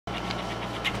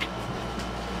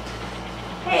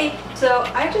Hey, so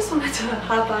I just wanted to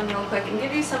hop on real quick and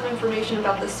give you some information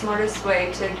about the smartest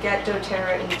way to get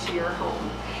doTERRA into your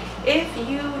home. If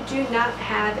you do not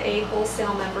have a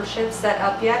wholesale membership set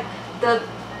up yet, the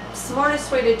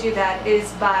smartest way to do that is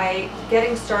by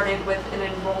getting started with an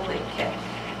enrollment kit.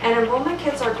 And enrollment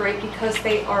kits are great because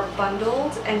they are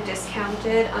bundled and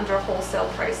discounted under wholesale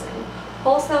pricing.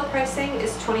 Wholesale pricing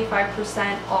is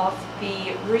 25% off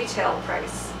the retail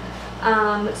price.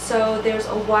 So there's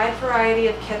a wide variety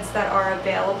of kits that are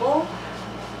available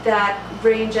that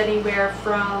range anywhere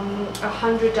from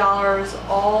 $100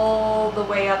 all the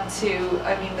way up to,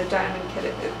 I mean, the diamond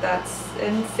kit, that's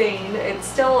insane. It's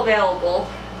still available,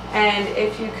 and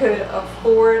if you could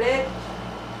afford it,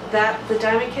 the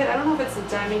diamond kit, I don't know if it's the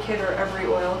diamond kit or every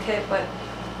oil kit, but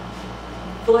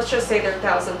let's just say they're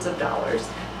thousands of dollars.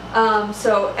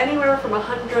 So anywhere from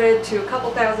 $100 to a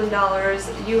couple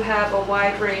 $1,000, you have a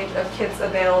wide range of kits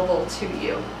available to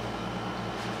you.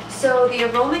 So the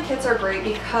enrollment kits are great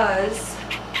because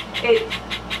it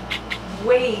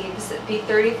waives the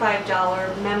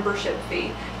 $35 membership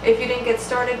fee. If you didn't get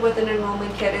started with an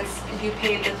enrollment kit, you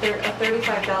paid a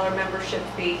 $35 membership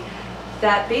fee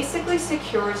that basically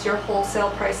secures your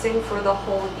wholesale pricing for the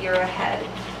whole year ahead.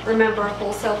 Remember,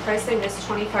 wholesale pricing is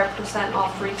 25%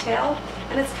 off retail,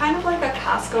 and it's kind of like a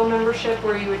Costco membership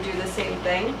where you would do the same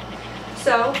thing.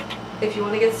 So if you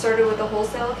want to get started with a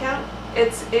wholesale account,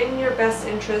 it's in your best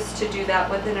interest to do that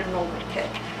with an enrollment kit.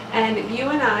 And you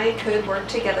and I could work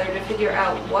together to figure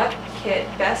out what kit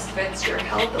best fits your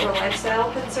health or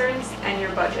lifestyle concerns and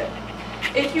your budget.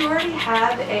 If you already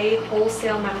have a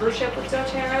wholesale membership with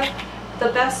doTERRA,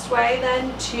 the best way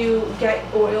then to get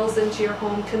oils into your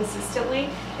home consistently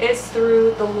is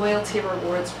through the Loyalty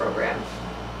Rewards program.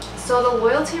 So the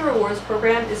Loyalty Rewards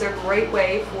program is a great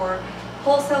way for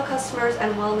wholesale customers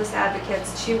and wellness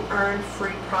advocates to earn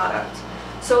free product.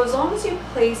 So as long as you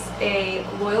place a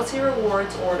Loyalty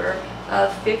Rewards order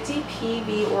of 50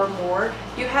 PV or more,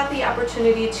 you have the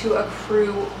opportunity to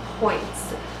accrue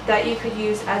points that you could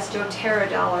use as doTERRA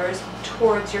dollars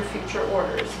towards your future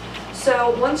orders.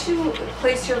 So once you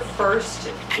place your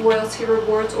first Loyalty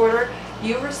Rewards order,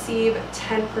 you receive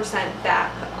 10%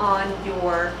 back on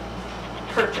your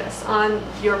purchase, on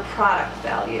your product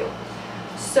value.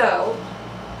 So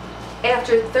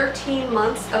after 13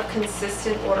 months of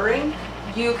consistent ordering,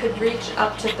 you could reach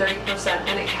up to 30%,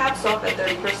 and it caps off at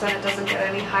 30%. It doesn't get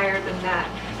any higher than that.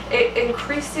 It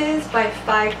increases by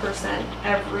 5%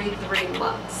 every 3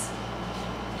 months.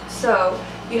 So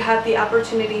you have the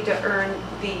opportunity to earn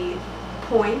the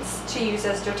points to use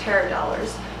as doTERRA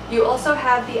dollars. You also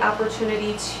have the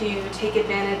opportunity to take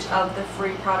advantage of the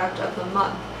free product of the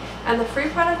month. And the free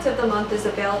product of the month is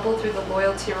available through the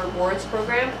Loyalty Rewards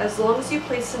program as long as you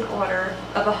place an order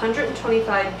of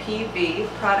 125 PV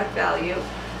product value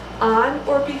on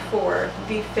or before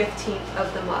the 15th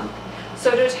of the month.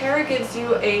 So doTERRA gives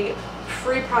you a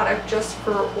free product just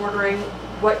for ordering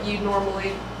what you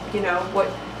normally,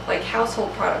 like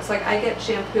household products. Like I get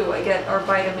shampoo, I get our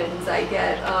vitamins, I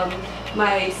get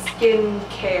my skin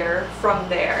care from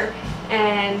there.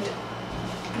 And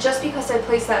just because I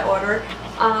placed that order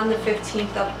on the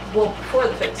 15th of, well, before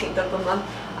the 15th of the month,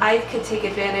 I could take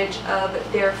advantage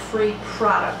of their free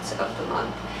product of the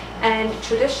month. And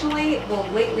traditionally, well,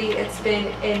 lately it's been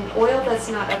an oil that's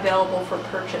not available for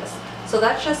purchase. So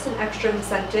that's just an extra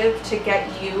incentive to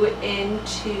get you in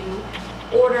to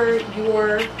order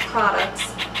your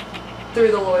products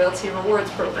through the Loyalty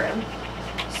Rewards program.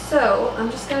 So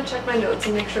I'm just going to check my notes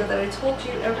and make sure that I told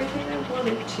you everything I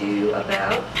wanted to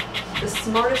about the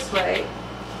smartest way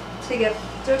to get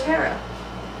doTERRA.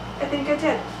 I think I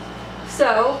did.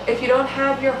 So if you don't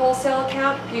have your wholesale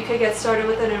account, you could get started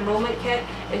with an enrollment kit.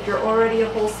 If you're already a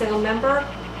wholesale member,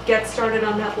 get started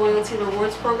on that Loyalty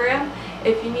Rewards program.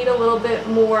 If you need a little bit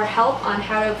more help on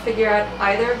how to figure out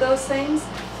either of those things,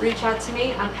 reach out to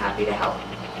me. I'm happy to help.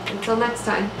 Until next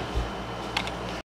time.